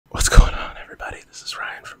this is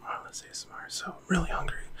Ryan from Arlen's ASMR. So, I'm really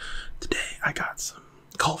hungry. Today, I got some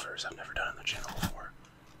Culvers I've never done on the channel before.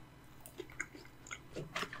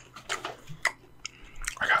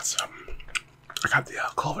 I got the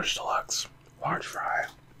Culvers Deluxe large fry,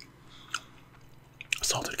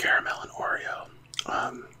 salted caramel and Oreo,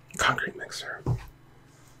 concrete mixer,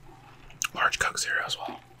 large Coke Zero as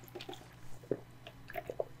well.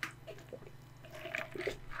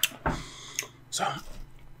 So,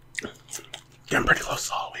 getting pretty close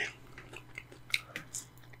to Halloween.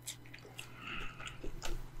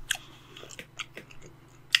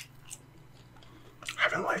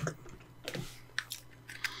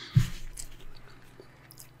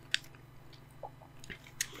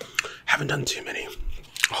 Haven't done too many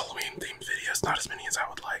Halloween themed videos, not as many as I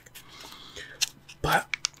would like. But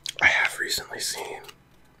I have recently seen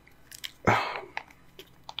I'm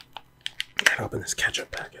trying to open this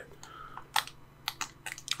ketchup packet.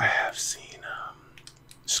 I have seen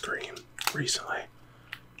Scream recently,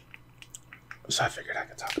 so I figured I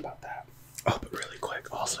could talk about that. Oh, but really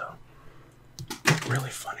quick, also, really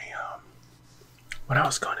funny. When I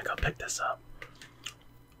was going to go pick this up,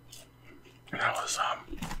 and I was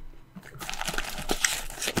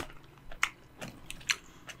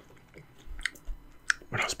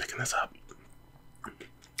when I was picking this up,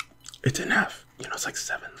 it didn't have, it's like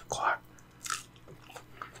 7 o'clock.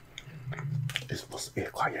 It's supposed to be 8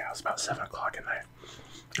 o'clock, yeah, it was about 7 o'clock at night.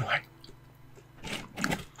 And like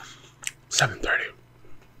 7:30.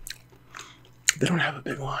 They don't have a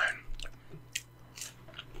big line.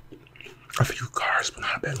 A few cars, but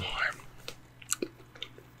not a big line.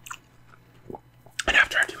 And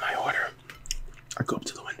after I do my order, I go up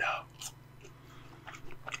to the window.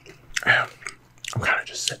 And I'm kind of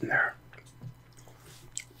just sitting there,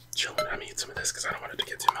 chilling. I'm gonna eat some of this because I don't want it to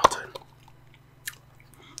get too melted.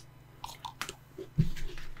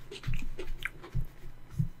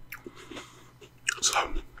 So,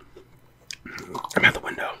 I'm at the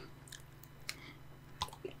window.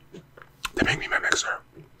 They make me my mixer.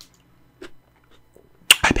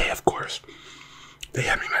 I pay, of course. They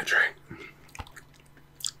hand me my drink.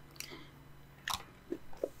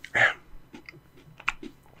 And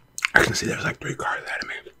I can see there's like 3 cars ahead of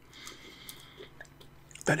me.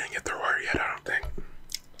 They didn't get their order yet, I don't think.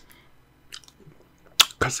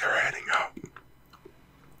 Because they were heading out.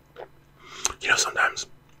 Sometimes,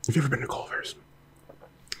 if you've ever been to Culver's,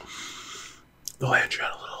 they'll hand you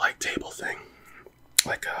out a little like table thing.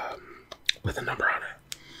 Like with a number on it.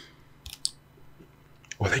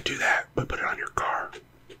 Well, they do that, but put it on your car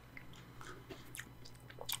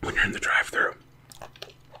when you're in the drive-thru.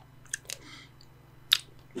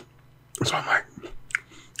 So I'm like,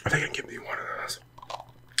 are they gonna give me one of those?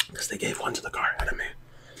 Because they gave one to the car ahead of me.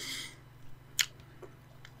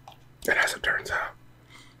 And as it turns out,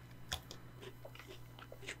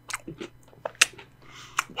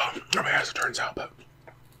 well, nobody as it turns out, but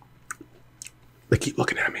they keep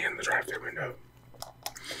looking at me in the drive-thru window.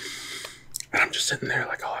 And I'm just sitting there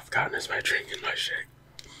like all I've gotten is my drink and my shake.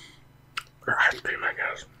 Or ice cream, I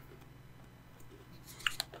guess.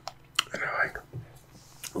 And they're like,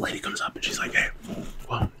 a lady comes up and she's like, hey.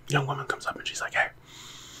 Well, young woman comes up and she's like, hey.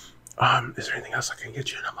 Is there anything else I can get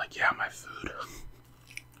you? And I'm like, yeah, my food.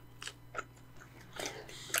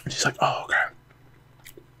 And she's like, oh, okay.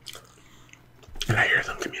 And I hear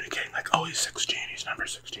them communicating like, oh, he's 16. He's number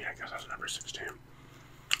 16. I guess I was number 16.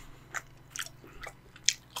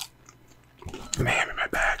 And they hand me my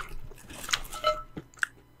bag.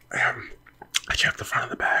 And I check the front of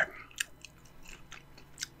the bag.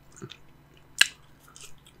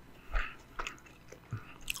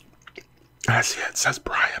 And I see it says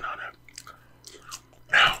Brian on it.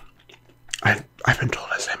 Now, I've been told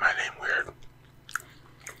I say my name weird.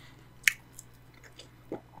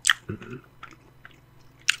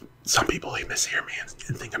 Some people even mishear me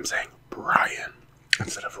and think I'm saying Brian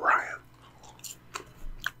instead of Ryan.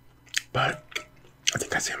 But I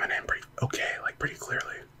think I say my name pretty okay, like pretty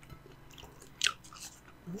clearly.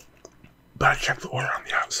 But I checked the order on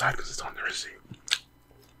the outside because it's on the receipt.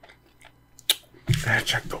 And I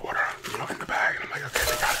checked the order, in the bag, and I'm like, okay,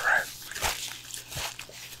 they got it right.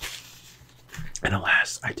 And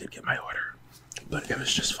alas, I did get my order. But it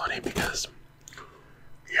was just funny because,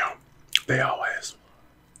 they always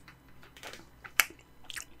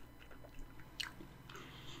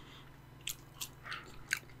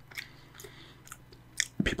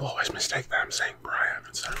people always mistake that I'm saying Brian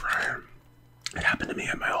instead of Ryan. It happened to me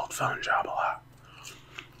at my old phone job a lot.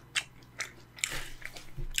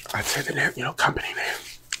 I'd say the name, company name.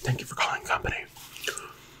 Thank you for calling company.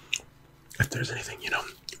 If there's anything, is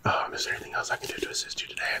there anything else I can do to assist you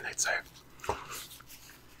today? And they'd say,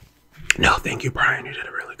 No, thank you, Brian. You did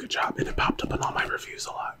a really good job, and it popped up in all my reviews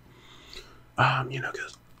a lot.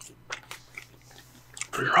 Because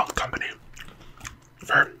for your old company,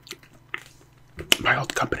 for my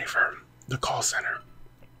old company, for the call center,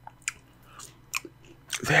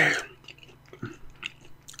 they,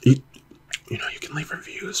 you can leave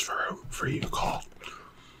reviews for you to call,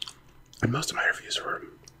 and most of my reviews were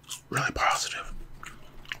really positive.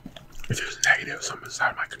 If it was negative, something's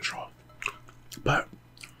out of my control. But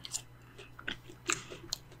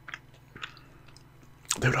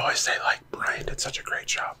they would always say, like, Brian did such a great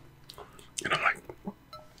job. And I'm like,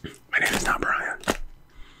 my name is not Brian.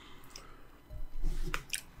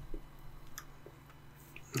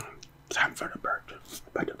 Time for the burger.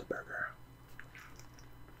 Back to the burger.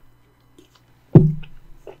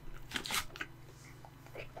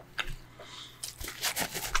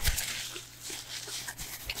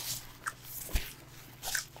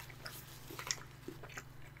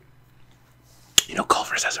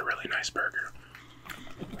 Culvers has a really nice burger.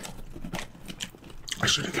 I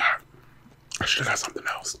should have got something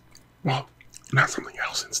else. Well, not something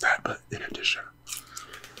else instead, but in addition.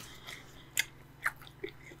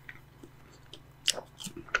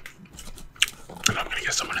 And I'm gonna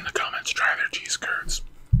get someone in the comments to try their cheese curds.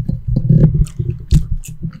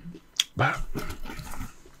 But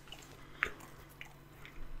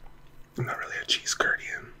I'm not really a cheese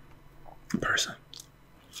curdian person.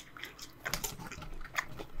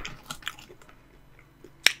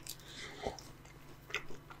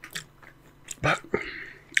 But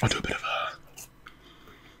I'll do a bit of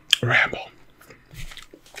a ramble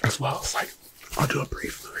as well as, like, I'll do a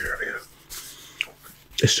brief movie review.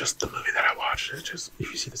 It's just the movie that I watched. It's just,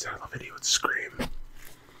 if you see the title of the video, it's Scream.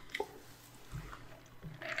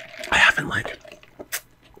 I haven't, like,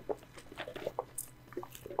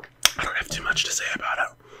 I don't have too much to say about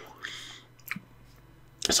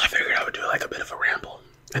it. So I figured I would do, like, a bit of a ramble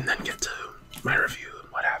and then get to my review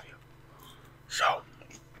and what have you. So,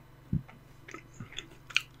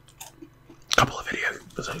 a couple of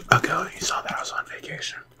videos ago, you saw that I was on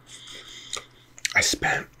vacation. I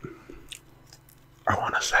spent, I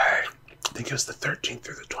want to say, I think it was the 13th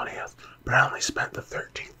through the 20th, but I only spent the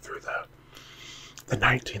 13th through the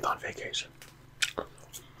 19th on vacation.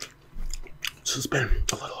 So it's been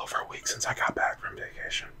a little over a week since I got back from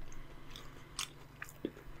vacation.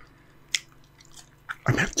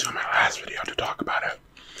 I meant to in my last video to talk about it,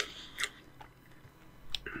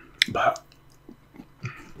 but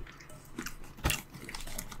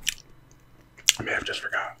I may have just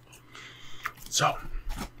forgot. So,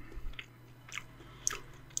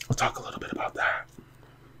 we'll talk a little bit about that.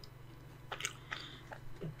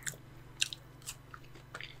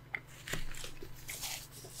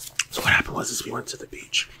 So what happened was we went to the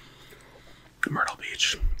beach, Myrtle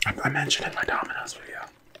Beach. I mentioned in my Domino's video.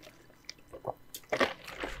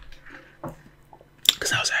 Because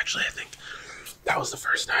that was actually, I think, that was the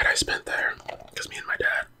first night I spent there. Because me and my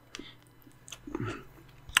dad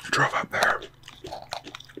drove up there.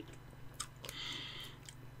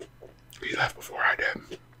 He left before I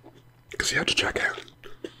did. Because he had to check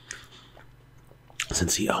in.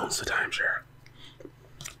 Since he owns the timeshare.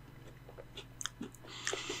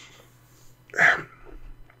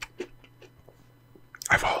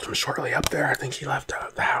 I followed him shortly up there. I think he left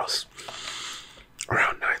the house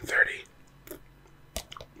around 9:30.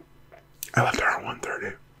 I left around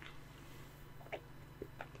 1:30.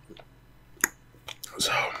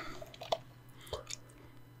 So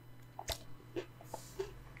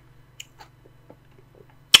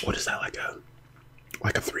what is that, like a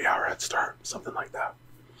 3-hour head start, something like that.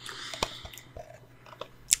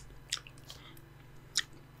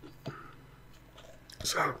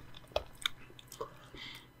 So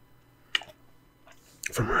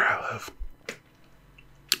from where I live,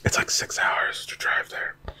 it's like 6 hours to drive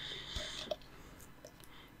there.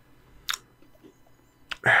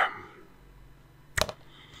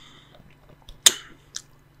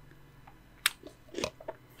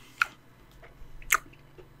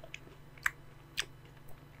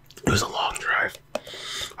 It was a long drive.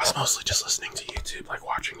 I was mostly just listening to YouTube, like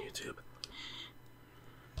watching YouTube.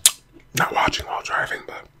 Not watching while driving,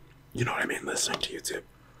 but you know what I mean, listening to YouTube.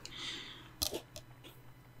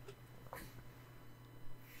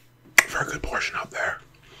 For a good portion up there.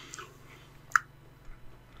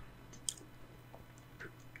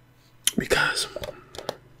 Because,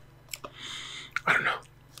 I don't know,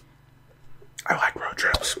 I like road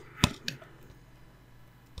trips.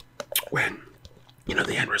 When,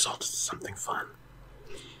 the end result is something fun.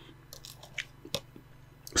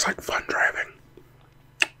 It's like fun driving.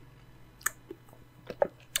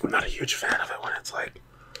 I'm not a huge fan of it when it's like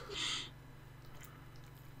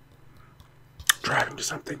driving to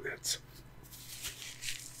something that's,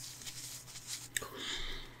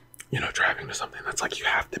 driving to something that's like you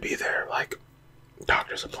have to be there, like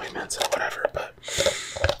doctor's appointments and whatever. But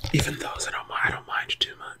even those, I don't mind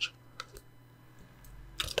too much.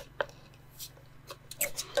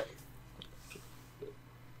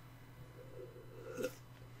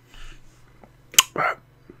 But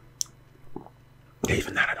yeah,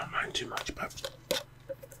 even that I don't mind too much. But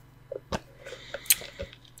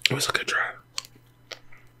it was a good drive.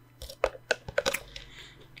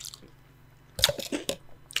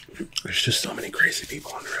 There's just so many crazy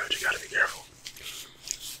people on the road. You gotta be careful.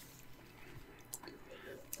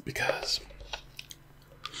 Because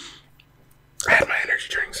I had my energy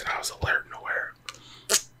drinks and I was alert and aware.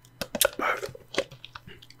 But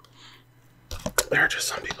there are just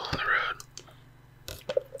some people on the road.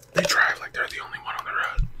 They drive like they're the only one on the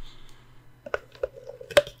road.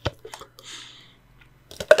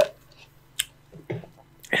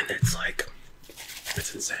 And it's like,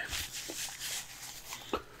 it's insane.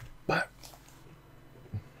 But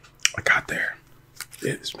I got there.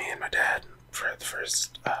 It was me and my dad for the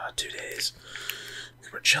first 2 days. We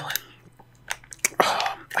were chilling.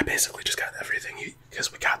 I basically just got everything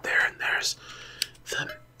because we got there and there's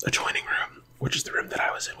the adjoining room, which is the room that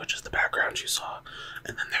I was in, which is the background you saw.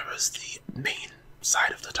 And then there was the main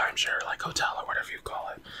side of the timeshare, like hotel or whatever you call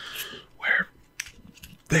it, where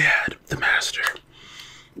they had the master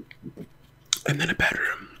and then a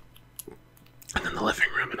bedroom and then the living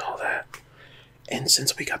room and all that. And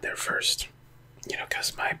since we got there first,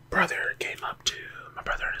 because my brother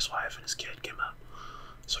and his wife and his kid came up,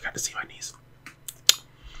 so I got to see my niece.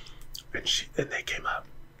 And they came up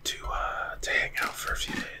to hang out for a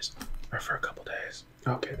few days, or for a couple days.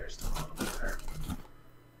 Okay, there's still a little bit there.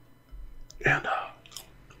 And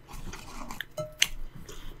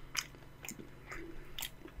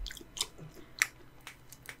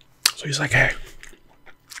so he's like, hey,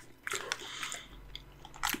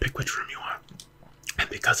 pick which room you want. And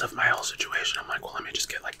because of my whole situation, I'm like, well, let me just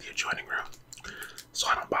get like the adjoining room so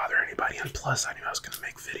I don't bother anybody. And plus, I knew I was going to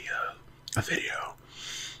make a video.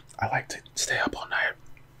 I like to stay up all night.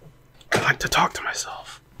 I like to talk to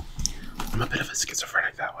myself. I'm a bit of a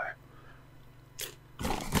schizophrenic that way.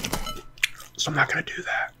 So I'm not going to do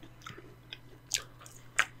that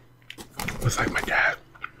with like my dad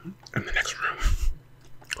in the next room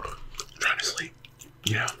trying to sleep.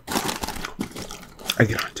 I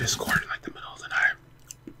get on Discord in like the middle of the night.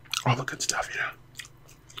 All the good stuff,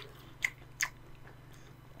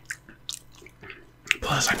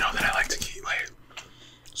 Plus, I know that I like to keep late.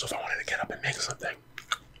 So if I wanted to get up and make something,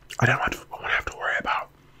 I don't want to have to worry about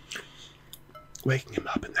waking him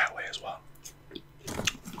up in that way as well.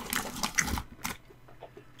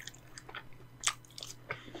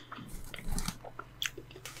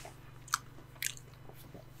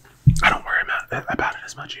 I don't worry about it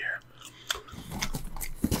as much here.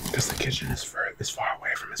 Because the kitchen is far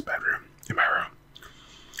away from his bedroom in my room.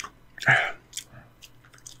 And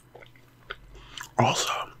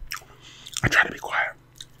also, I try to be quiet.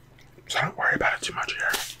 So I don't worry about it too much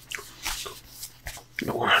here.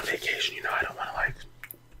 But we're on vacation, I don't want to like...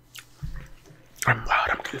 I'm loud,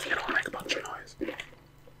 I'm goofy, I don't want to make a bunch of noise.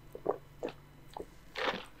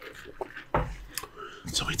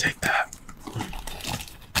 So we take that.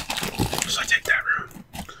 So I take that room.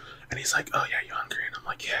 And he's like, oh yeah, you hungry? And I'm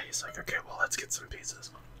like, yeah. He's like, okay, well, let's get some pizzas.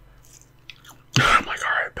 I'm like,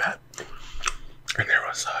 alright, bet. And there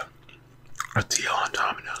was a deal on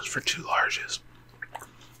Domino's for 2 larges.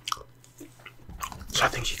 So I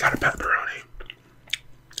think he got a pepperoni.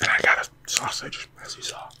 And I got a sausage, as you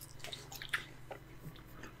saw.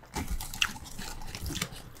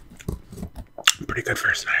 Pretty good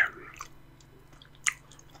first night.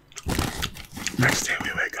 Next day we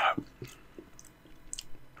wake up.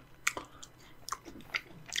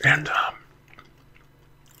 And,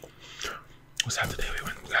 was that the day we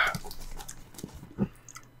went and got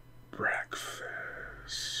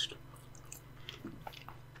breakfast?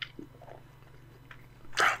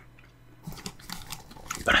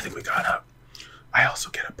 But I think we got up. I also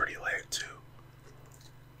get up pretty late, too.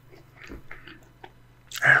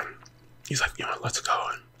 And he's like, let's go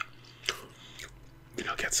and,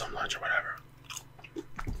 get some lunch or whatever.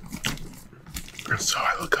 And so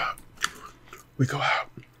I look up. We go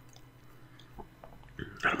out.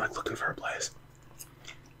 And I'm like looking for a place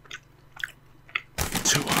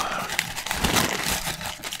to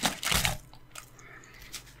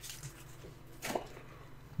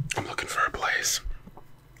I'm looking for a place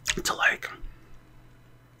to like,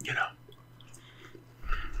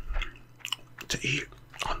 to eat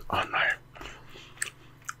on my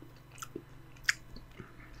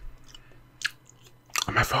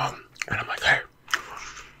my phone and I'm like, hey,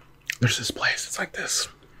 there's this place. It's like this.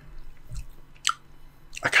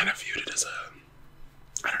 I kind of viewed it as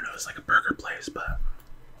I don't know, it's like a burger place, but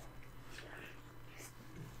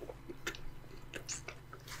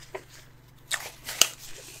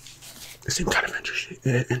it seemed kind of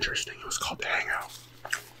interesting. It was called The Hangout.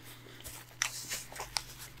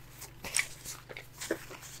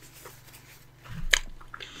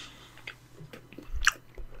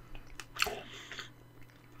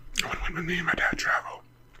 When me and my dad travel,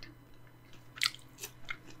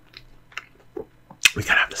 we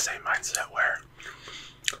kind of have the same mindset where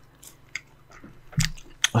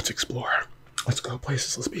let's explore, let's go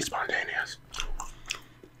places, let's be spontaneous,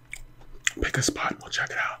 pick a spot and we'll check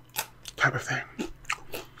it out, type of thing.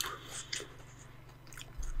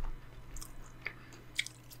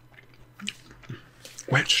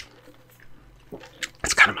 Which,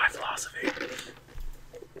 it's kind of my philosophy.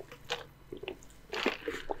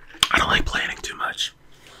 I don't like planning too much.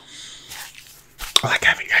 I like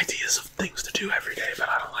having ideas of things to do every day, but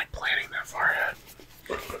I don't like planning that far ahead.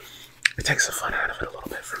 It takes the fun out of it a little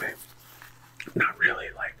bit for me. Not really.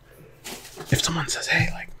 Like, if someone says, hey,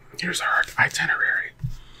 like, here's our itinerary.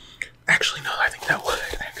 Actually, no, I think that would.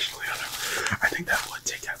 Actually, no. I think that would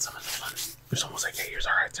take out some of the fun. If someone's like, hey, here's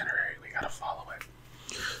our itinerary. We gotta follow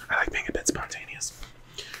it. I like being a bit spontaneous.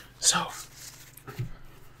 So,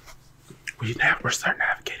 we're starting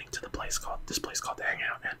navigating to this place called The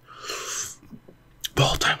Hangout, and the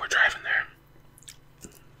whole time we're driving there,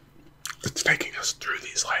 it's taking us through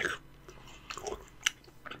these, like,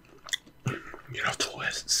 you know,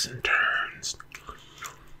 twists and turns.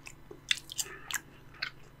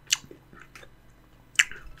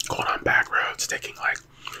 Going on back roads, taking, like,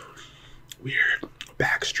 weird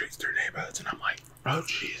back streets through neighborhoods, and I'm like, oh,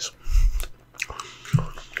 jeez.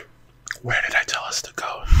 Where did I tell us to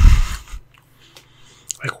go?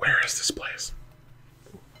 Like, where is this place?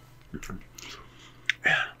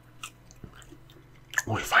 And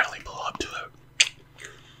when we finally pull up to it,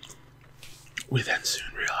 we then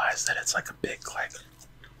soon realize that it's like a big, like,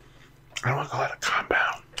 I don't want to call it a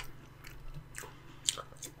compound,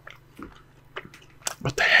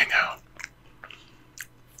 but The Hangout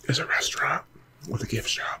is a restaurant with a gift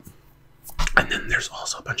shop. And then there's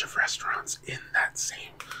also a bunch of restaurants in that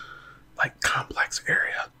same, like, complex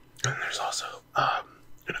area. And there's also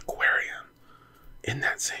an aquarium in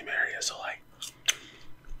that same area. So, like,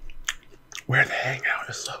 where The Hangout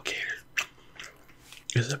is located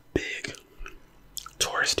is a big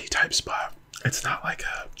touristy type spot. It's not like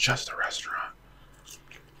just a restaurant.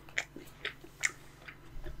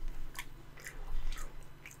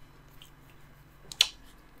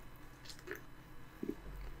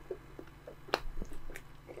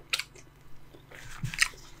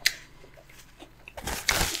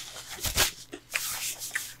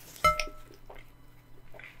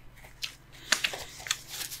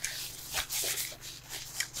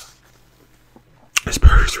 This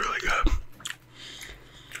burger's really good.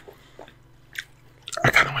 I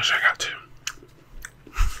kind of wish I got two.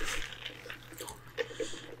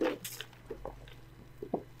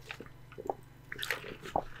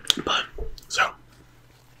 But, so,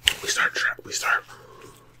 we start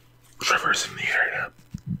traversing the area,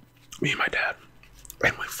 me and my dad,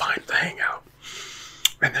 and we find The Hangout,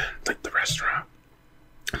 and then, like, the restaurant,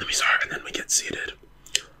 and then we get seated.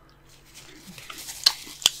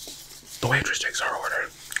 The waitress takes our order.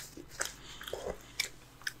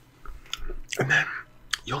 And then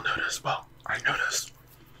you'll notice, well, I noticed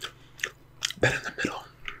that in the middle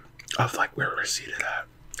of, like, where we're seated at,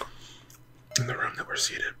 in the room that we're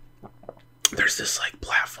seated, there's this, like,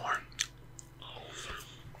 platform.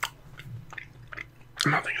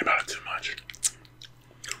 I'm not thinking about it too much,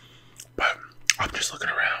 but I'm just looking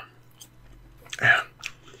around, and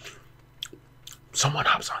someone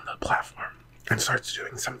hops on the platform and starts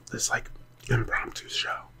doing this, like, impromptu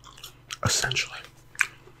show, essentially.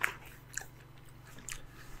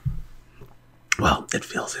 Well, it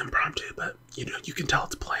feels impromptu, but, you know, you can tell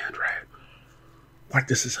it's planned, right? Like,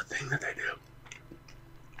 this is a thing that they do.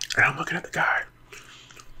 And I'm looking at the guy,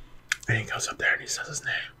 and he goes up there and he says his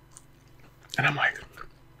name. And I'm like,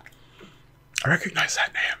 I recognize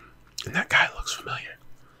that name, and that guy looks familiar.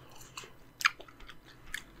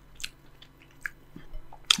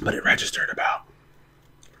 But it registered about,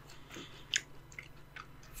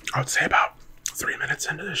 I would say about 3 minutes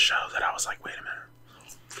into the show that I was like, wait a minute.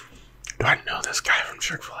 Do I know this guy from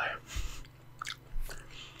Chick-fil-A?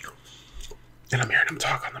 And I'm hearing him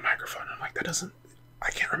talk on the microphone. And I'm like, I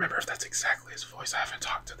can't remember if that's exactly his voice. I haven't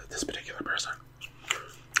talked to this particular person.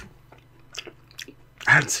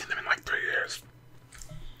 I hadn't seen them in like 3 years.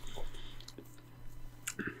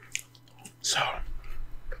 So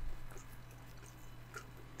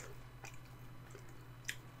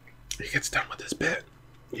he gets done with his bit,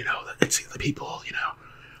 you know, it's the people, you know,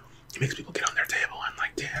 he makes people get on their table and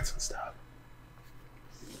like dance and stuff.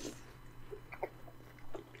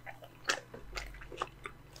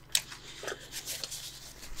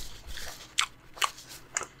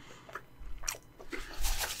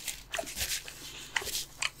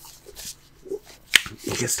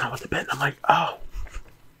 He gets done with the bit and I'm like, oh,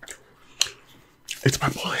 it's my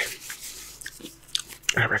boy.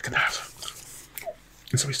 And I recognize him.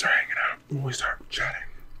 And so we start hanging out and we start chatting.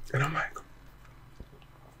 And I'm like,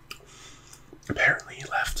 apparently he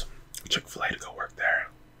left Chick-fil-A to go work there.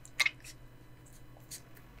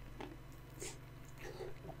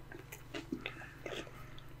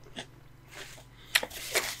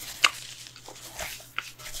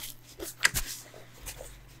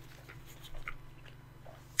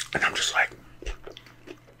 And I'm just like,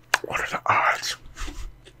 what are the odds?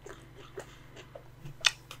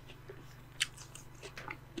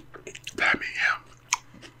 That me,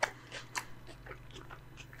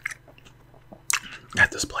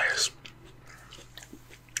 at this place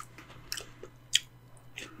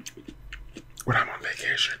when I'm on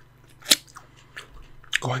vacation,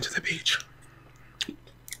 going to the beach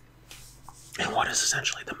in what is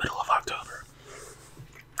essentially the middle of October.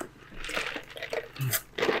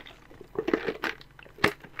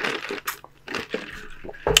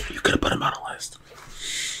 You could have put him on a list.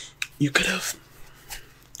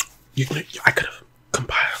 I could have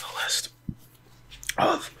compiled a list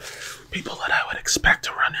of people that I would expect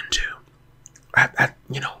to run into at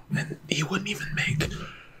you know, and he wouldn't even make,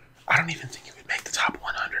 I don't even think he would make the top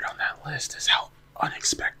 100 on that list, is how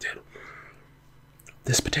unexpected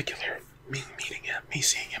this particular me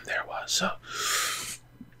seeing him there was. So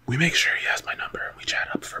we make sure he has my number and we chat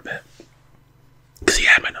up for a bit, because he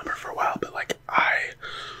had my number for a while, but like I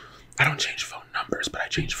don't change phone numbers, but I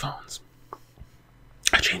change phones.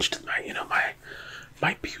 I changed my, you know, my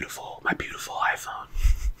beautiful iPhone,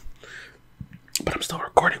 but I'm still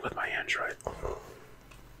recording with my Android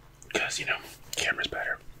because, you know, camera's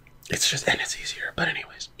better. It's just, and it's easier. But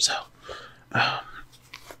anyways, so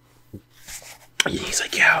he's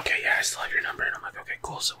like, yeah, okay, yeah, I still have your number, and I'm like, okay,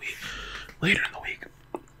 cool. So we later in the week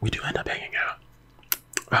we do end up hanging out.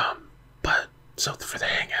 But so for the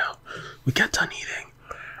hangout, we get done eating.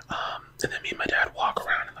 And then me and my dad walk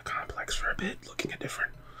around in the complex for a bit, looking at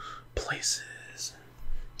different places,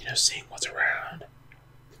 you know, seeing what's around.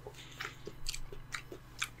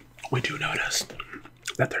 We do notice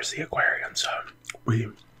that there's the aquarium, so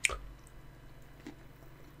we're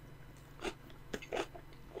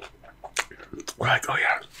like, oh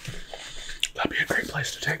yeah, that'd be a great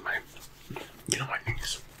place to take my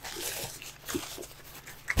niece.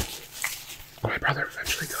 My brother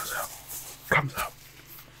eventually comes out.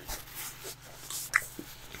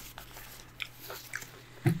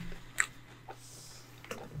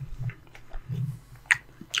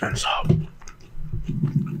 And so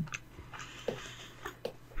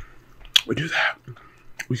we do that.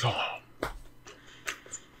 We go home.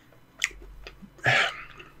 And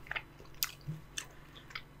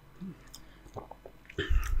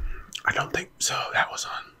I don't think so. That was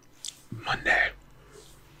on Monday.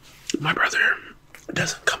 My brother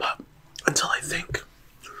doesn't come up until I think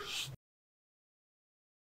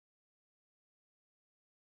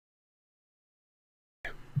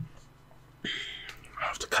I'll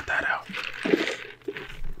have to cut that out.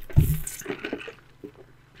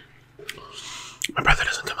 My brother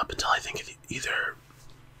doesn't come up until I think either,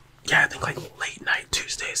 I think like late night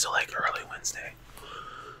Tuesday, so like early Wednesday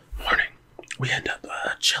morning. We end up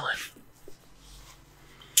chilling,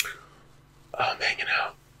 hanging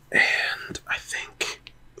out, and I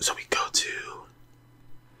think, so we go to,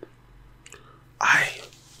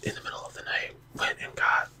 in the middle of the night, went and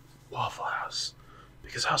got Waffle House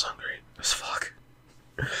because I was hungry as fuck.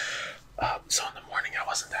 So in the morning I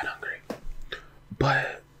wasn't that hungry,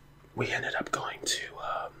 but we ended up going to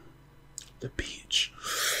the beach.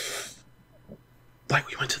 Like,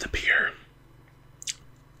 we went to the pier.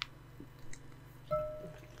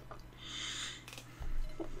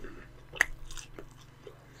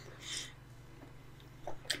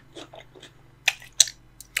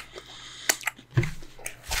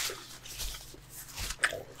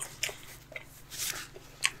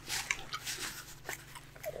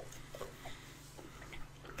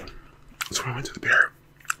 So we went to the pier,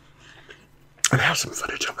 and I have some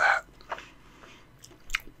footage of that.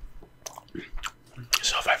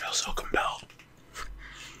 So if I feel so compelled,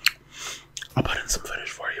 I'll put in some footage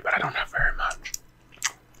for you, but I don't have very much.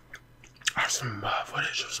 I have some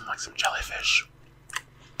footage of some jellyfish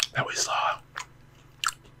that we saw,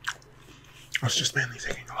 I was just mainly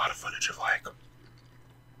taking a lot of footage of like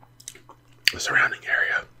the surrounding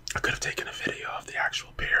area. I could have taken a video of the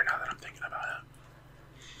actual pier now that I'm thinking about it.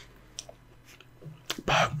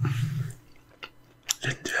 But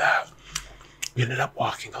didn't do that. We ended up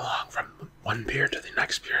walking along from one pier to the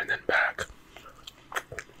next pier and then back.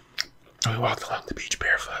 And we walked along the beach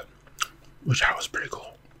barefoot, which I was pretty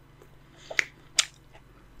cool.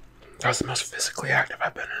 That was the most physically active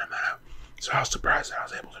I've been in a minute. So I was surprised that I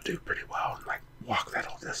was able to do pretty well and like walk that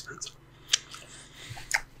whole distance.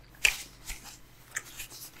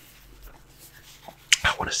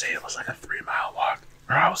 I want to say it was like a 3-mile walk,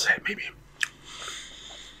 or I would say maybe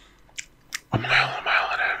a mile and a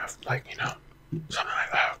half, like, you know, something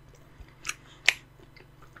like that.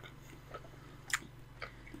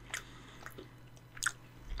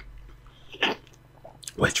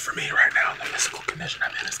 Which for me right now in the physical condition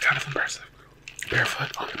I'm in is kind of impressive.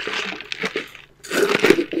 Barefoot on the beach.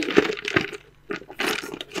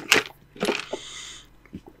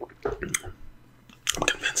 I'm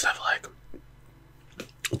convinced I've like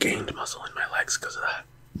gained muscle in my legs because of that.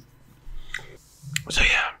 So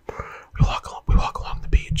yeah, we walk along the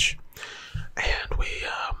beach, and we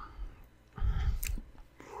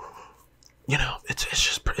you know, it's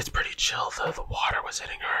pretty chill. The water was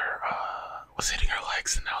hitting her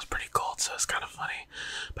legs, and that was pretty cold, so it's kind of funny.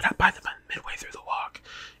 But by the midway through the walk,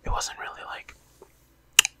 it wasn't really like,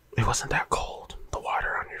 it wasn't that cold, the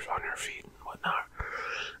water on your feet and whatnot.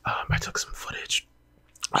 I took some footage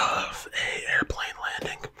of a airplane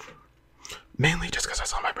landing, mainly just because I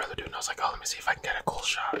saw my brother do it, and I was like, oh, let me see if I can get a cool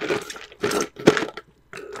shot.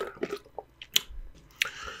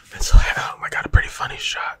 And so I got a pretty funny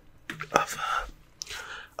shot of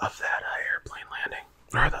that airplane landing,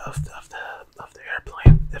 or of the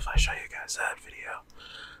airplane. If I show you guys that video,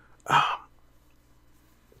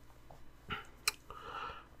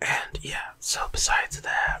 and yeah. So besides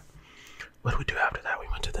that, what did we do after that? We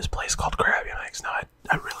went to this place called Krabby Mike's. Now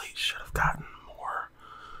I really should have gotten more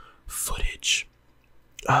footage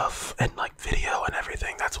of and like video and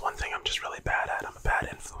everything. That's one thing I'm just really bad at. I'm a bad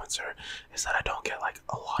influencer. Is that I don't get a lot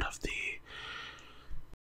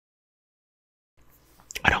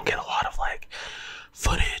of like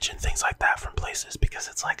footage and things like that from places, because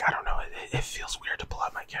it's like, I don't know, it feels weird to pull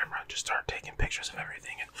out my camera and just start taking pictures of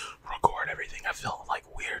everything and record everything. I feel like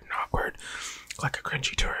weird and awkward, like a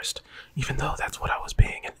cringy tourist, even though that's what I was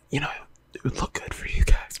being. And you know, it would look good for you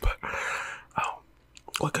guys, but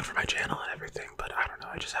look good for my channel and everything, but I don't know,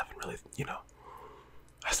 I just haven't really, you know,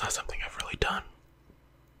 that's not something I've really done.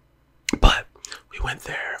 But we went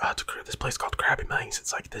there to this place called Krabby Mike's.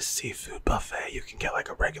 It's like this seafood buffet. You can get like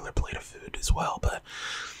a regular plate of food as well, but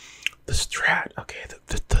the strategy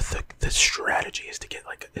is to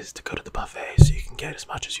go to the buffet so you can get as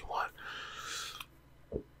much as you want.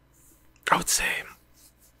 I would say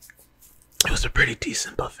it was a pretty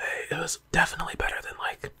decent buffet. It was definitely better than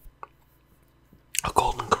like a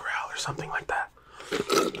Golden Corral or something like that.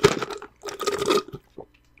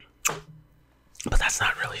 But that's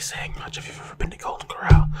not really saying much if you've ever been to Golden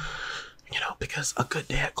Corral, you know, because a good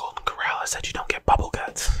day at Golden Corral is that you don't get bubble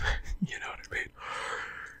guts. You know what I mean?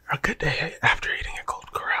 A good day after eating at Golden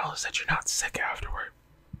Corral is that you're not sick afterward.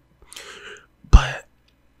 But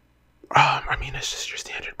I mean, it's just your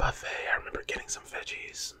standard buffet. I remember getting some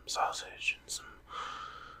veggies, some sausage, and some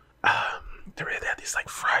they had these like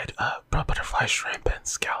fried butterfly shrimp and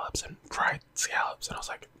scallops and fried scallops, and I was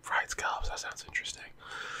like, fried scallops, that sounds interesting.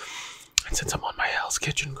 And since I'm on my Hell's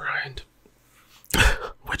Kitchen grind,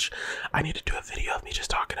 which I need to do a video of me just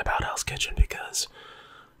talking about Hell's Kitchen, because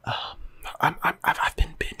I've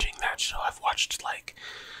been binging that show. I've watched like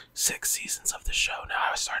 6 seasons of the show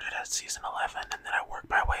now. I started at season 11, and then I worked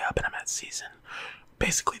my way up, and I'm at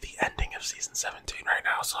basically the ending of season 17 right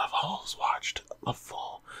now. So I've almost watched a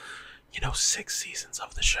full, 6 seasons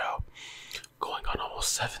of the show, going on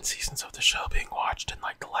almost 7 seasons of the show being watched in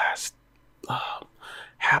like the last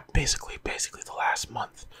basically the last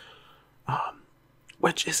month,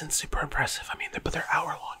 which isn't super impressive. I mean, but they're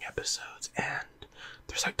hour-long episodes, and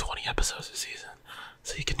there's like 20 episodes a season,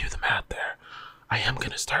 so you can do the math there. I am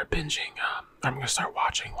gonna start binging. I'm gonna start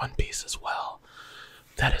watching One Piece as well.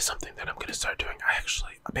 That is something that I'm gonna start doing.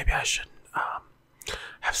 Maybe I shouldn't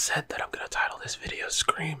have said that I'm gonna title this video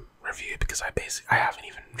 "Scream Review," because I haven't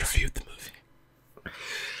even reviewed the movie.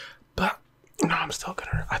 But no, I'm still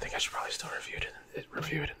gonna. I think I should probably still review it in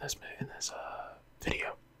this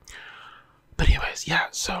video. But anyways, yeah.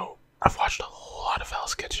 So I've watched a lot of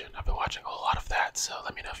Hell's Kitchen. I've been watching a lot of that. So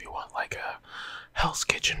let me know if you want like a Hell's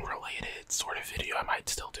Kitchen related sort of video. I might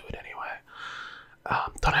still do it anyway.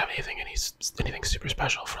 Don't have anything super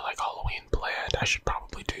special for like Halloween planned. I should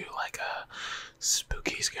probably do like a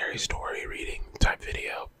spooky, scary story reading type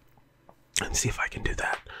video and see if I can do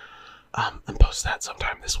that. And post that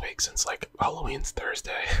sometime this week since like Halloween's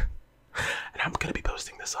Thursday. And I'm gonna be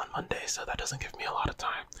posting this on Monday, so that doesn't give me a lot of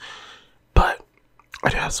time. But I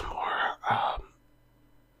do have some more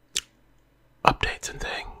updates and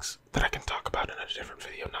things that I can talk about in a different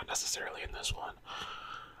video, not necessarily in this one.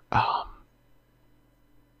 But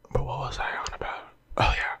what was I on about?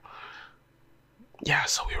 Oh yeah,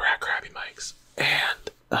 so we were at Krabby Mike's,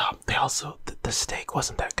 and they also the steak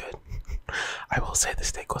wasn't that good. I will say the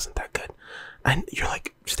steak wasn't that good. And you're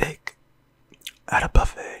like, steak at a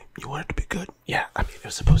buffet, you want it to be good? Yeah, I mean, it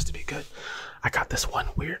was supposed to be good. I got this one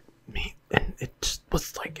weird meat, and it just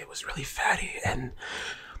was like, it was really fatty. And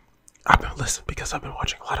listen, because I've been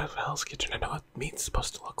watching a lot of Hell's Kitchen, I know what meat's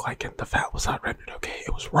supposed to look like, and the fat was not rendered okay.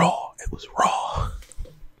 It was raw. It was raw.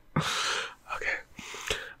 Okay.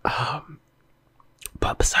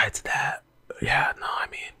 But besides that, yeah, no, I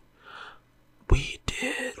mean, we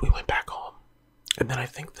went back home, and then I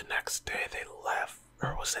think the next day they left,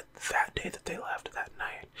 or was it that day that they left, that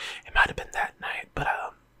night? It might have been that night, but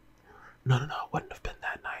no, it wouldn't have been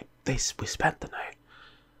that night. We spent the night,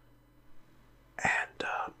 and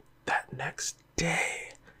that next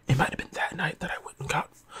day, it might have been that night that I went and got,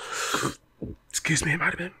 excuse me, it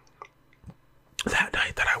might have been that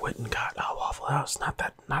night that I went and got Waffle House, not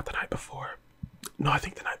the night before. No, I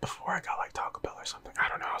think the night before I got like Taco Bell or something. I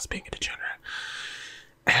don't know, I was being a degenerate.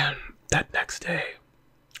 And that next day,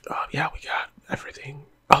 yeah, we got everything.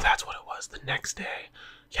 Oh, that's what it was, the next day.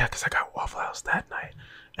 Yeah, because I got Waffle House that night.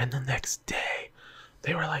 And the next day,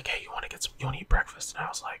 they were like, hey, you want to eat breakfast? And I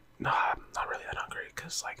was like, no, I'm not really that hungry,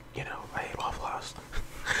 because, like, you know, I ate Waffle House.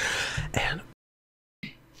 and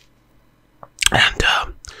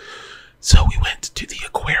so we went to the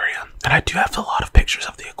aquarium, and I do have a lot of pictures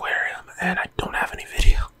of the aquarium, and I don't have any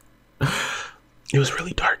video. It was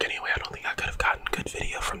really dark anyway. I don't think I could have gotten good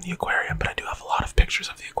video from the aquarium, but I do have a lot of pictures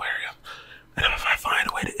of the aquarium. And if I find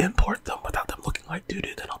a way to import them without them looking like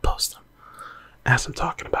doo-doo, then I'll post them as I'm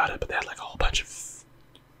talking about it. But they had like a whole bunch of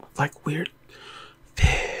like weird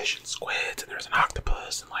fish and squids, and there was an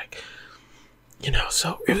octopus, and like, you know,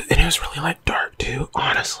 so it was really like dark too.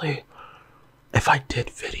 Honestly, if I did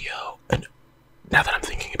video, and now that I'm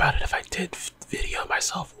thinking about it, if I did video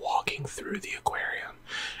myself walking through the aquarium,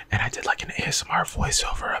 and I did like an ASMR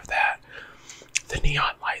voiceover of that, the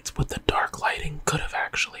neon lights with the dark lighting could have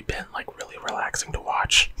actually been like really relaxing to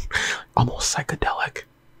watch, almost psychedelic,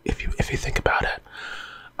 if you think about it.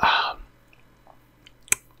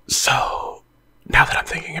 So now that I'm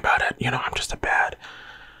thinking about it, you know, I'm just a bad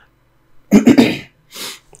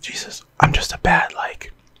Jesus, I'm just a bad,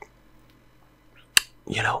 like,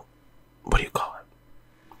 you know, what do you call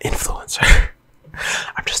it? Influencer.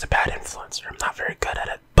 I'm just a bad influencer. I'm not very good at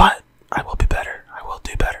it, but I will be better. I will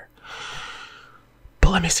do better. But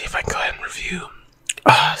let me see if I can go ahead and review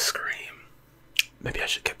Scream. Maybe I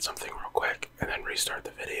should get something real quick and then restart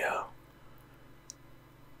the video.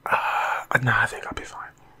 Nah, I think I'll be fine.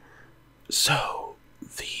 So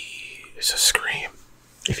Scream.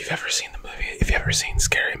 If you've ever seen the movie, if you've ever seen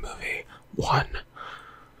Scary Movie 1,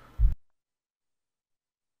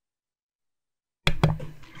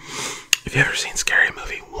 if you've ever seen Scary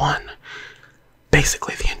Movie 1,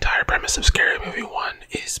 basically the entire premise of Scary Movie 1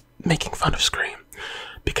 is making fun of Scream.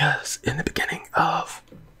 Because in the beginning of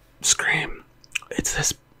Scream, it's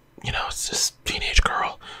this teenage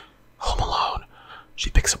girl, home alone.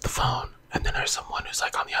 She picks up the phone, and then there's someone who's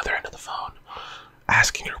like on the other end of the phone,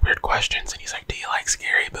 asking her weird questions, and he's like, do you like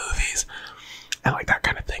scary movies? And like that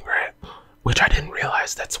kind of thing, right? Which I didn't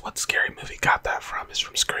realize that's what Scary Movie got that from, is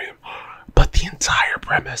from Scream. But the entire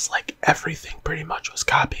premise, like everything pretty much was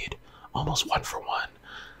copied, almost one for one.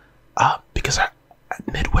 Because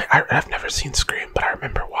I've never seen Scream, but I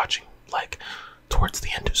remember watching, like, towards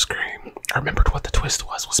the end of Scream, I remembered what the twist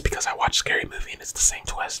was because I watched Scary Movie and it's the same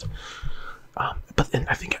twist. But then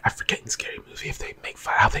I forget in Scary Movie if they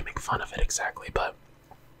how they make fun of it exactly, but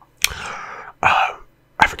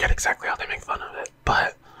I forget exactly how they make fun of it.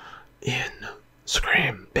 But in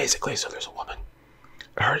Scream, basically, so there's a woman,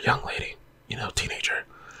 or a young lady, you know, teenager,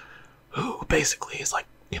 who basically is like,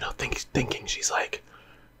 you know, thinking she's like,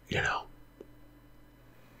 you know,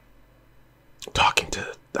 talking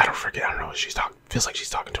to, I don't know what she's talking, feels like she's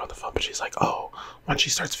talking to on the phone, but she's like, oh, when she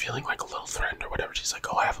starts feeling like a little threatened or whatever, she's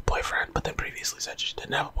like, oh, I have a boyfriend, but then previously said she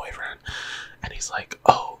didn't have a boyfriend, and he's like,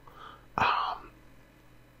 oh,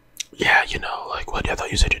 yeah, you know, like, what, I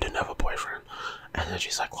thought you said you didn't have a boyfriend, and then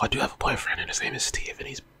she's like, well, I do have a boyfriend, and his name is Steve, and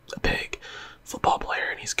he's a big, football player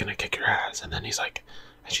and he's gonna kick your ass. And then he's like,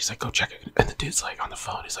 and she's like, go check it. And the dude's like on the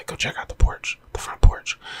phone. He's like, go check out the porch, the front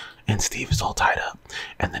porch. And Steve is all tied up.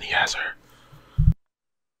 And then he has her.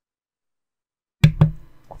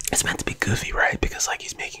 It's meant to be goofy, right? Because like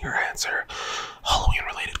he's making her answer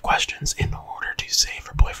Halloween-related questions in order to save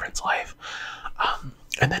her boyfriend's life.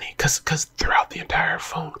 And then because throughout the entire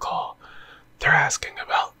phone call, they're asking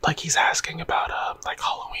about, like he's asking about like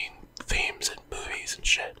Halloween themes and movies and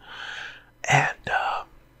shit. And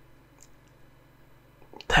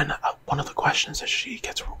then one of the questions that she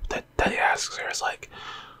gets that he asks her is like,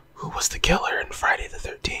 who was the killer in Friday the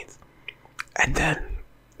 13th? And then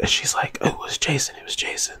she's like, oh, it was Jason.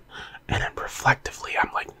 And then reflectively,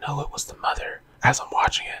 I'm like, no, it was the mother, as I'm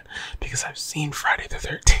watching it, because I've seen Friday the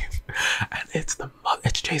 13th, and it's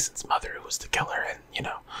Jason's mother who was the killer. And you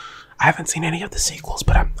know, I haven't seen any of the sequels,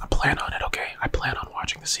 but I plan on it. Okay, I plan on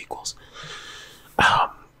watching the sequels.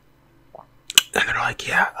 And they're like,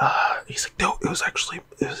 yeah, he's like, no, it was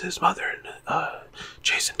his mother, and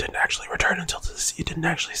Jason didn't actually return until he didn't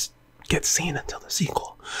actually get seen until the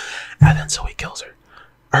sequel. And then so he kills her.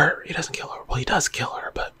 Or he doesn't kill her. Well, he does kill her,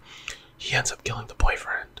 but he ends up killing the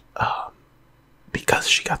boyfriend because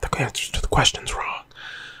she got the answers to the questions wrong.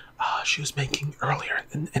 She was making earlier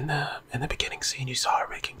in the beginning scene, you saw her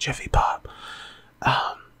making Jiffy Pop.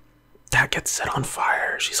 That gets set on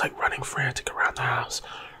fire. She's like running frantic around the house.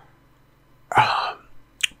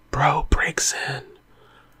 Bro breaks in,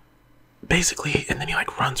 basically, and then he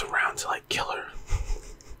like runs around to like kill her.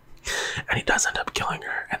 And he does end up killing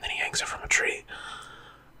her, and then he hangs her from a tree.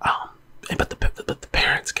 But the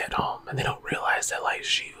parents get home and they don't realize that like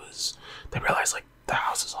they realize like the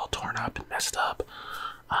house is all torn up and messed up.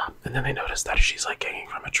 And then they notice that she's like hanging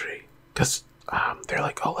from a tree, because they're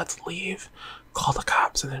like, oh, let's leave, call the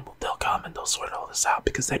cops, and then they'll come and they'll sort all this out,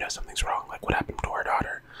 because they know something's wrong, like what happened to our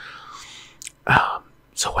daughter.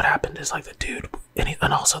 So what happened is like the dude,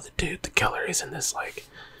 and also the dude, the killer, is in this, like,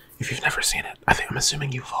 if you've never seen it, I'm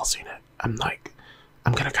assuming you've all seen it. I'm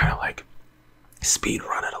gonna kind of like speed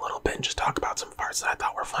run it a little bit and just talk about some parts that I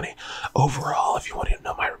thought were funny. Overall, if you want to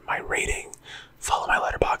know my rating, follow my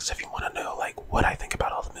Letterboxd. If you want to know like what I think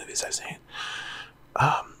about all the movies I've seen,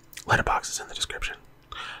 Letterboxd is in the description.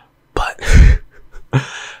 But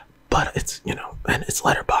it's, you know, and it's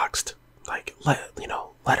Letterboxd, like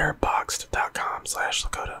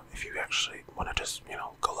letterboxd.com/Lakota if you actually want to just, you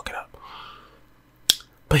know, go look it up.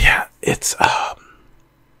 But yeah, it's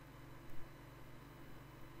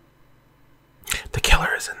the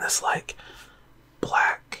killer is in this like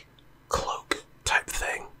black cloak type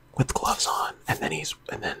thing with gloves on, and then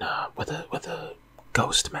with a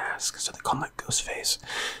ghost mask, so they call him like Ghostface.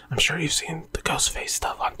 I'm sure you've seen the Ghostface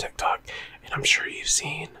stuff on TikTok, and I'm sure you've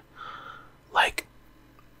seen like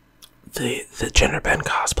the Gender Ben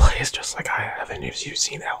cosplay is just like I have, and you've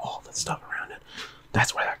seen all the stuff around it.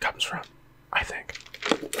 That's where that comes from, I think.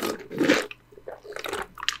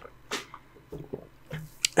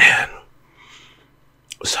 And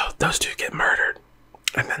so those two get murdered,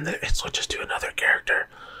 and then it switches to another character,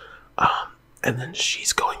 and then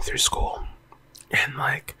she's going through school, and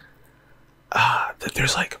like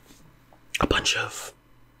there's like a bunch of,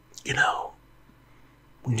 you know,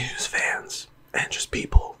 news fans and just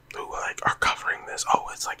people who like are covering this. Oh,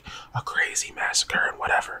 it's like a crazy massacre and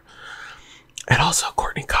whatever. And also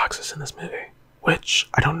Courtney Cox is in this movie, which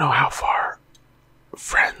I don't know how far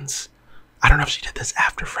Friends, I don't know if she did this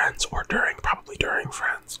after Friends or probably during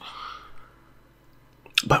Friends.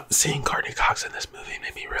 But seeing Courtney Cox in this movie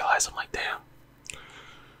made me realize, I'm like, damn.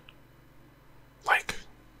 Like,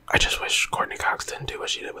 I just wish Courtney Cox didn't do what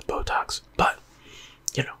she did with Botox. But,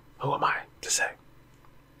 you know, who am I to say?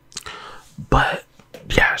 But,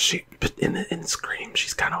 yeah, in Scream,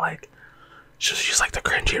 she's kind of like, she's like the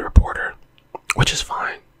cringy reporter, which is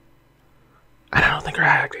fine. And I don't think her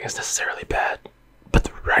acting is necessarily bad. But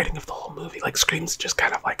the writing of the whole movie, like, Scream's just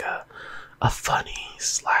kind of like a funny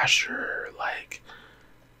slasher, like,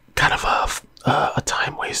 kind of a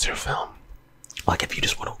time waster film. Like, if you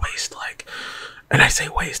just want to waste, like, and I say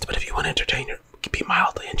waste, but if you want to be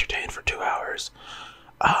mildly entertained for 2 hours,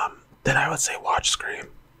 then I would say watch Scream.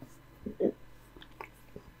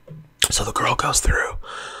 So the girl goes through,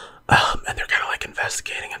 and they're kind of like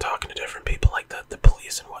investigating and talking to different people, like the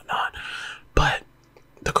police and whatnot. But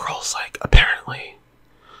the girl's like, apparently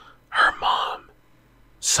her mom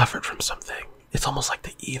suffered from something. It's almost like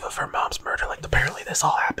the eve of her mom's murder. Like, apparently this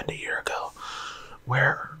all happened a year ago,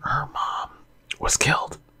 where her mom was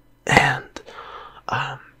killed. And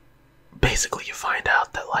basically you find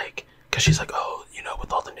out that, like, because she's like, oh, you know,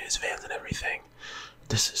 with all the news vans and everything,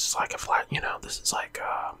 this is like a flat, you know, this is like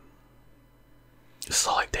This is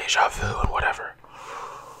all like deja vu and whatever.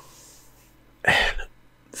 And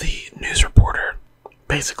the news reporter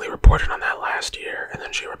basically reported on that last year, and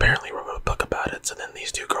then she apparently wrote a book about it. So then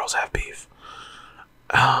these two girls have beef.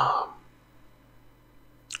 But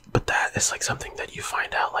that is like something that you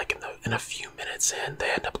find out like in a few minutes in.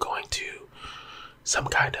 They end up going to some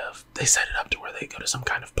kind of, they set it up to where they go to some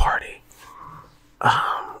kind of party.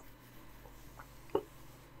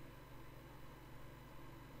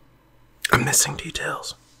 I'm missing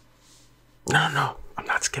details. No, I'm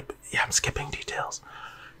not skipping. Yeah, I'm skipping details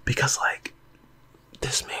because like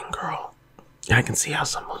this main girl, and I can see how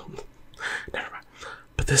someone, never mind.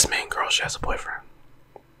 But this main girl, she has a boyfriend,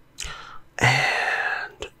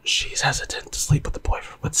 and she's hesitant to sleep with the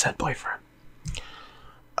boyfriend, with said boyfriend.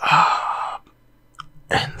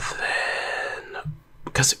 And then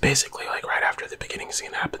because basically like right after the beginning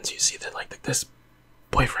scene happens, you see that like this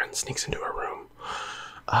boyfriend sneaks into her room.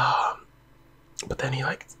 But then he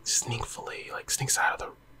like sneaks out of the,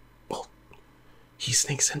 well, he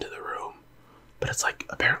sneaks into the room, but it's like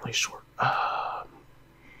apparently short, right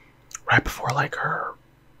before like her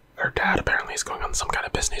dad apparently is going on some kind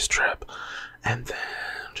of business trip, and then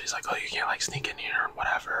she's like, oh, you can't like sneak in here and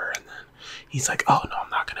whatever, and then he's like, oh no, I'm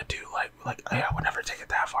not gonna do like I would never take it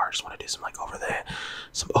that far, I just want to do some like over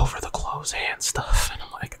the clothes hand stuff, and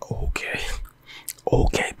I'm like, okay,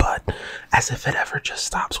 but as if it ever just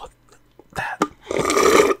stops with that.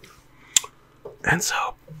 And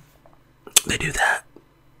so they do that,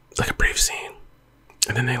 like a brief scene,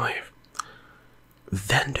 and then they leave.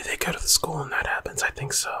 Then do they go to the school and that happens? I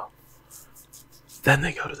think so. Then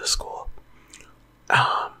they go to the school.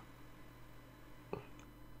 I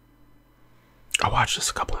watched this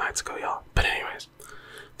a couple nights ago, y'all. But anyways,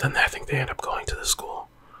 then I think they end up going to the school.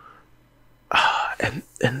 And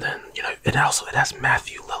then, you know, it has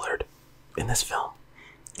Matthew Lillard in this film.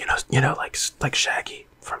 You know, like Shaggy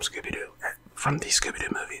from Scooby-Doo, from these Scooby-Doo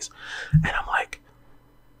movies. And I'm like,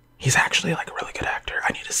 he's actually like a really good actor.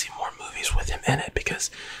 I need to see more movies with him in it because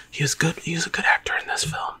he was good. He was a good actor in this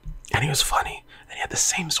film, and he was funny, and he had the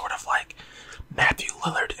same sort of like Matthew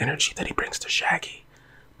Lillard energy that he brings to Shaggy,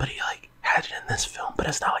 but he like had it in this film, but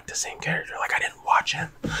it's not like the same character. Like I didn't watch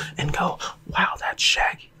him and go, wow, that's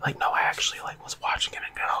Shaggy. Like no, I actually like was watching him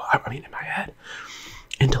and go, I mean in my head,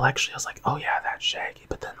 intellectually I was like, oh yeah, that's Shaggy,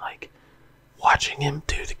 but then like watching him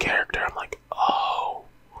do the character, I'm like, oh,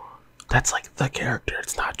 that's like the character.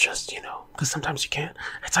 It's not just, you know, because sometimes you can't.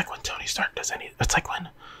 It's like when Tony Stark does it's like when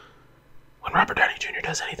Robert Downey Jr.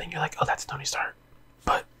 does anything, you're like, oh, that's Tony Stark.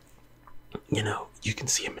 But, you know, you can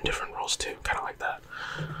see him in different roles too, kind of like that.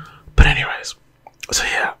 But anyways, so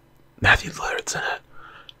yeah, Matthew Lillard's in it,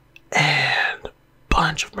 and a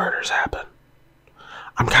bunch of murders happen.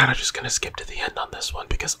 I'm kind of just going to skip to the end on this one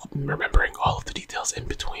because remembering all of the details in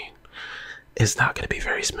between is not going to be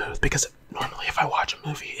very smooth, because normally if I watch a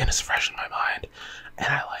movie and it's fresh in my mind and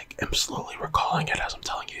I like am slowly recalling it as I'm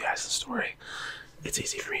telling you guys the story, it's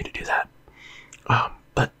easy for me to do that.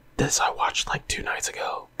 But this I watched like 2 nights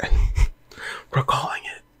ago, and recalling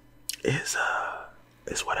it is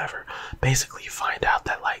whatever. Basically you find out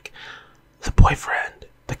that like the boyfriend,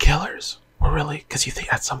 the killers were really, because you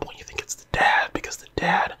think at some point you think it's the dad, because the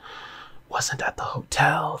dad wasn't at the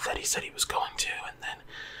hotel that he said he was going to, and then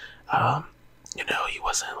you know, he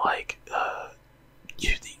wasn't like,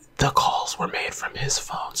 the calls were made from his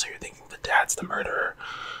phone, so you're thinking the dad's the murderer.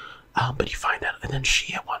 But you find out, and then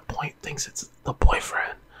she at one point thinks it's the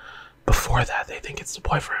boyfriend. Before that, they think it's the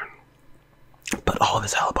boyfriend. But all of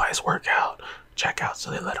his alibis check out,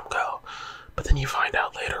 so they let him go. But then you find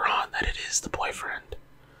out later on that it is the boyfriend.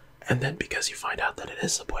 And then because you find out that it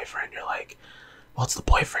is the boyfriend, you're like, well, it's the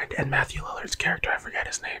boyfriend and Matthew Lillard's character, I forget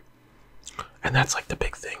his name. And that's like the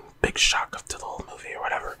big thing, big shock to the whole movie or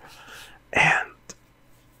whatever. And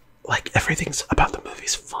like everything's about the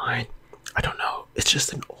movie's fine. I don't know, it's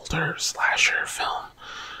just an older slasher film.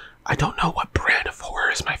 I don't know what brand of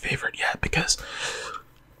horror is my favorite yet, because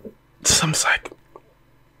some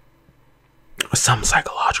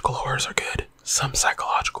psychological horrors are good. Some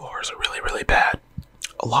psychological horrors are really, really bad.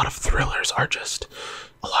 A lot of thrillers are just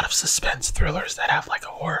a lot of suspense thrillers that have like a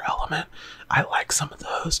horror element. I like some of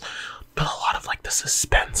those, but a lot of like the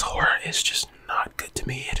suspense horror is just not good to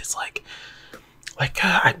me. It is like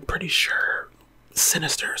I'm pretty sure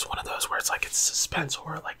Sinister is one of those where it's like it's suspense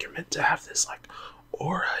horror, like you're meant to have this like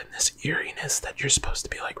aura and this eeriness that you're supposed to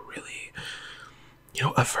be like really, you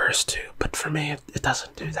know, averse to. But for me, it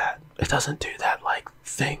doesn't do that. It doesn't do that like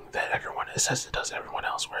thing that everyone says it does to everyone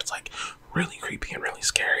else, where it's like really creepy and really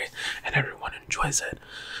scary and everyone enjoys it.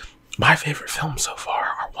 My favorite films so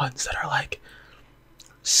far are ones that are like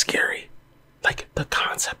scary like the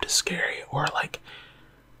concept is scary, or like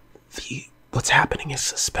what's happening is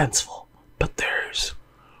suspenseful, but there's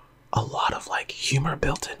a lot of like humor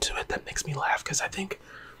built into it that makes me laugh, because I think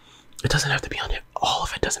it doesn't have to be all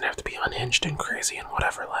of it doesn't have to be unhinged and crazy and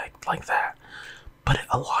whatever like that, but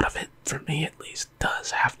a lot of it, for me at least,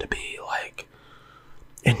 does have to be like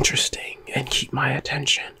interesting and keep my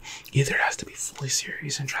attention. Either it has to be fully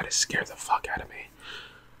serious and try to scare the fuck out of me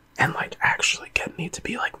and like actually get me to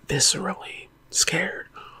be like viscerally scared,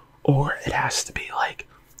 or it has to be like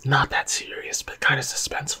not that serious but kind of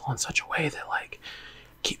suspenseful in such a way that like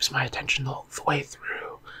keeps my attention the way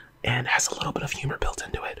through and has a little bit of humor built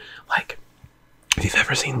into it. Like, if you've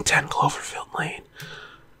ever seen 10 Cloverfield Lane,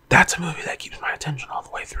 that's a movie that keeps my attention all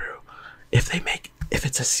the way through. If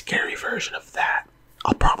it's a scary version of that,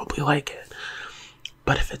 I'll probably like it.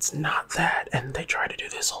 But if it's not that, and they try to do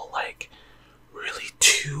this whole like really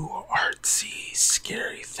too artsy,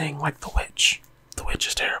 scary thing, like The Witch. The Witch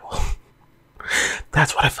is terrible.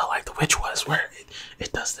 That's what I felt like The Witch was, where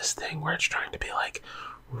it does this thing where it's trying to be like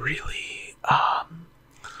really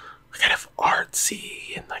kind of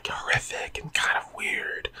artsy and like horrific and kind of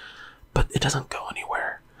weird, but it doesn't go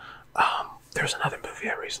anywhere. There's another movie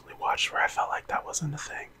I recently watched where I felt like that wasn't a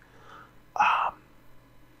thing.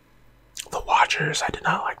 The Watchers, I did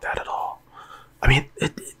not like that at all. I mean,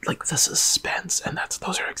 it like the suspense, and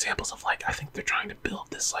those are examples of like, I think they're trying to build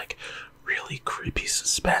this like really creepy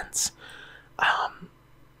suspense,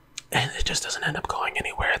 and it just doesn't end up going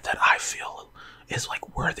anywhere that I feel is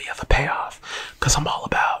like worthy of a payoff. Because I'm all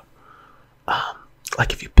about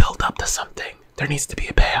like, if you build up to something, there needs to be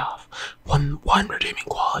a payoff. One redeeming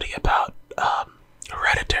quality about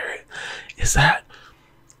Hereditary is that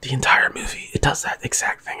the entire movie, it does that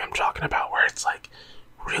exact thing I'm talking about, where it's like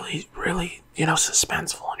really, really,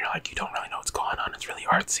 suspenseful, and you're like, you don't really know what's going on. It's really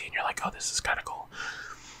artsy, and you're like, oh, this is kind of cool.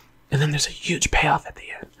 And then there's a huge payoff at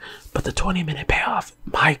the end. But the 20-minute payoff,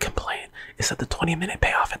 my complaint is that the 20-minute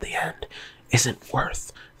payoff at the end isn't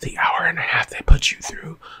worth the hour and a half they put you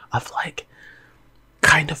through of like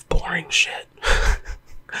kind of boring shit.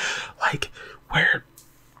 Like, where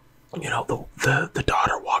the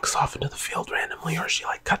daughter walks off into the field randomly, or she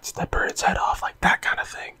like cuts that bird's head off, like that kind of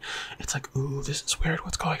thing. It's like, ooh, this is weird,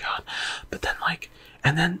 what's going on? But then like,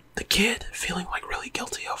 and then the kid feeling like really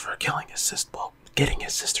guilty over killing his sister, getting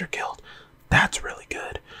his sister killed, that's really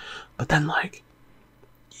good. But then like,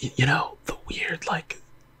 the weird like,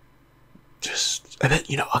 just, and then,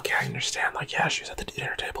 okay, I understand, like, yeah, she was at the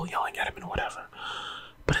dinner table yelling at him and whatever,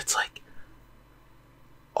 but it's like,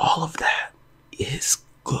 all of that is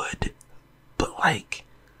good, but like,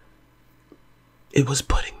 it was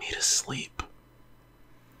putting me to sleep.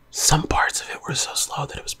 Some parts of it were so slow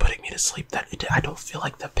that it was putting me to sleep that I don't feel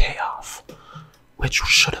like the payoff, which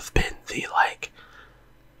should have been the like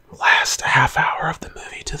last half hour of the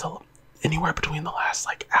movie to anywhere between the last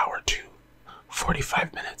like hour to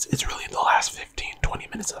 45 minutes. It's really the last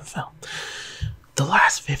 15-20 minutes of the film. The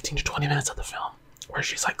last 15 to 20 minutes of the film, where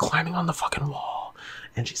she's like climbing on the fucking wall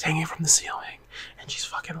and she's hanging from the ceiling and she's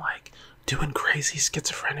fucking like doing crazy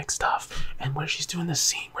schizophrenic stuff, and where she's doing this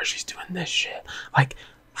scene where she's doing this shit, like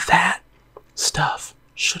that stuff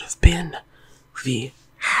should have been the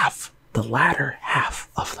latter half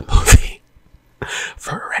of the movie.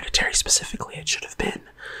 For Hereditary specifically, it should have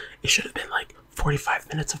been like 45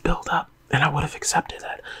 minutes of build up, and I would have accepted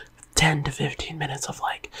that. 10 to 15 minutes of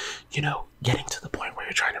like, getting to the point where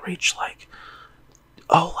you're trying to reach, like,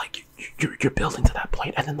 oh, like you're building to that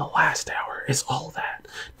point, and then the last hour is all that.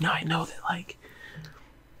 Now I know that like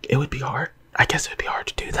it would be hard. I guess it would be hard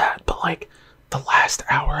to do that, but like the last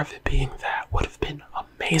hour of it being that would have been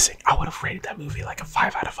amazing. I would have rated that movie like a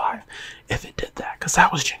 5 out of 5 if it did that, because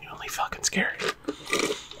that was genuinely fucking scary.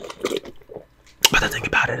 But the thing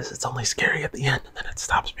about it is, it's only scary at the end, and then it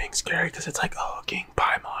stops being scary because it's like, oh, King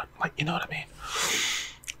Paimon, like, you know what I mean?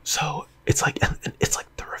 So it's like, and it's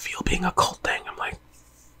like the reveal being a cult thing. I'm like,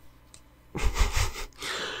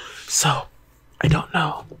 so I don't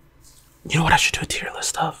know. You know what I should do a tier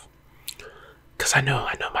list of? Because I know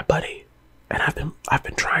my buddy, and I've been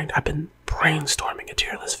brainstorming a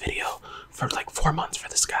tier list video for like 4 months for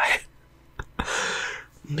this guy.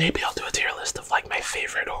 Maybe I'll do a tier list of like my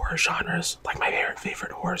favorite horror genres, like my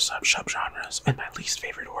favorite horror subgenres, and my least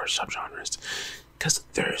favorite horror subgenres. Because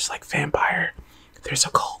there's like vampire, there's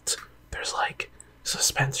occult, there's like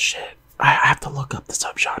suspense shit. I have to look up the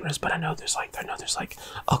subgenres, but I know there's like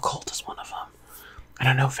occult is one of them, and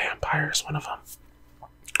I know vampire is one of them.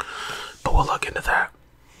 But we'll look into that.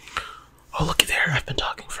 Oh, looky there, I've been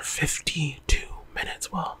talking for 52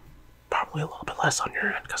 minutes. Well, probably a little bit less on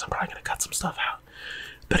your end, because I'm probably going to cut some stuff out.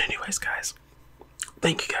 But anyways, guys,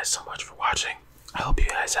 thank you guys so much for watching. I hope you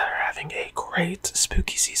guys are having a great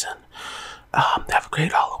spooky season. Have a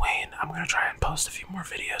great Halloween. I'm going to try and post a few more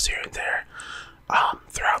videos here and there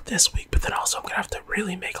throughout this week, but then also I'm going to have to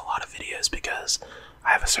really make a lot of videos because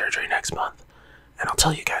I have a surgery next month, and I'll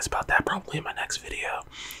tell you guys about that probably in my next video.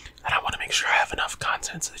 And I want to make sure I have enough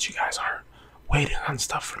content so that you guys aren't waiting on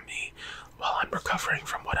stuff from me while I'm recovering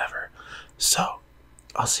from whatever. So,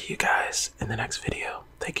 I'll see you guys in the next video.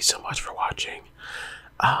 Thank you so much for watching,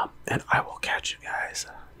 and I will catch you guys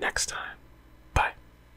next time.